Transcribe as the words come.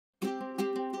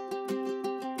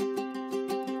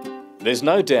There's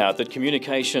no doubt that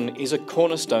communication is a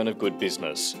cornerstone of good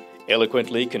business.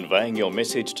 Eloquently conveying your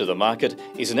message to the market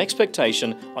is an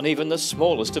expectation on even the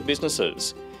smallest of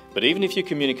businesses. But even if you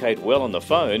communicate well on the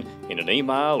phone, in an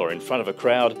email or in front of a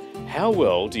crowd, how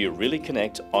well do you really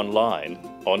connect online,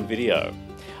 on video?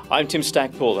 I'm Tim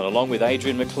Stackpool, and along with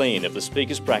Adrian McLean of the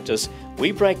Speakers Practice,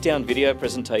 we break down video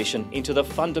presentation into the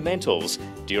fundamentals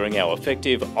during our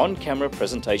effective on-camera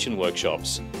presentation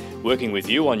workshops. Working with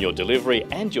you on your delivery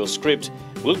and your script,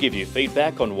 we'll give you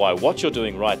feedback on why what you're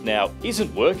doing right now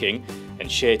isn't working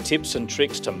and share tips and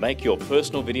tricks to make your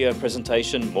personal video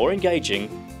presentation more engaging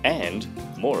and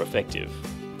more effective.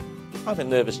 I'm a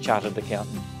nervous chartered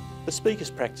accountant. The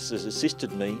Speakers Practice has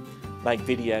assisted me make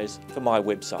videos for my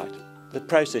website. The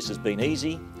process has been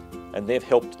easy and they've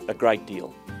helped a great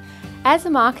deal. As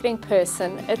a marketing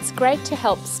person, it's great to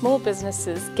help small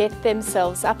businesses get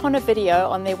themselves up on a video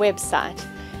on their website.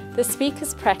 The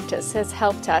Speakers Practice has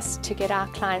helped us to get our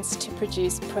clients to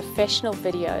produce professional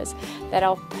videos that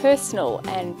are personal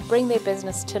and bring their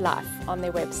business to life on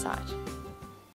their website.